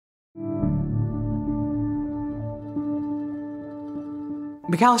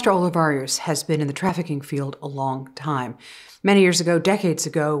McAllister Olivarius has been in the trafficking field a long time. Many years ago, decades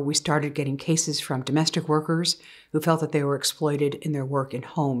ago, we started getting cases from domestic workers who felt that they were exploited in their work in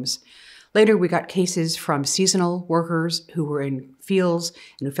homes. Later, we got cases from seasonal workers who were in fields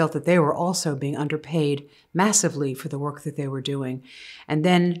and who felt that they were also being underpaid massively for the work that they were doing. And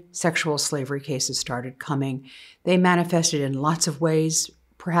then sexual slavery cases started coming. They manifested in lots of ways,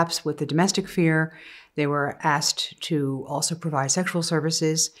 perhaps with the domestic fear. They were asked to also provide sexual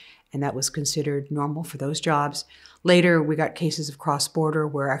services, and that was considered normal for those jobs. Later, we got cases of cross-border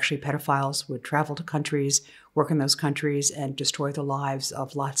where actually pedophiles would travel to countries, work in those countries, and destroy the lives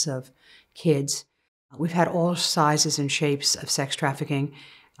of lots of kids. We've had all sizes and shapes of sex trafficking.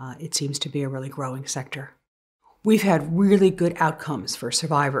 It seems to be a really growing sector. We've had really good outcomes for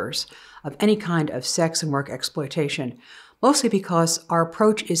survivors of any kind of sex and work exploitation, mostly because our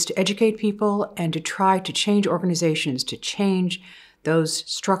approach is to educate people and to try to change organizations, to change those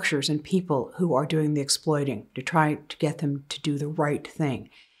structures and people who are doing the exploiting, to try to get them to do the right thing.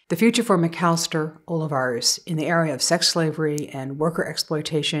 The future for McAllister Olivarius in the area of sex slavery and worker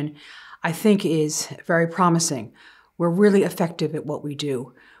exploitation, I think, is very promising. We're really effective at what we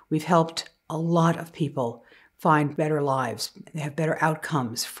do. We've helped a lot of people find better lives. They have better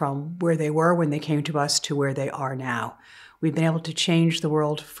outcomes from where they were when they came to us to where they are now. We've been able to change the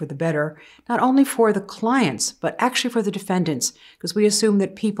world for the better, not only for the clients, but actually for the defendants, because we assume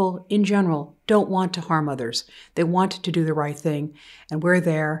that people in general don't want to harm others. They want to do the right thing, and we're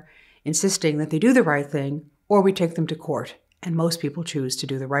there insisting that they do the right thing, or we take them to court. And most people choose to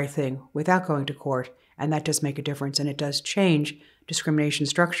do the right thing without going to court, and that does make a difference, and it does change discrimination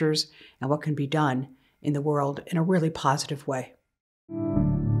structures and what can be done in the world in a really positive way.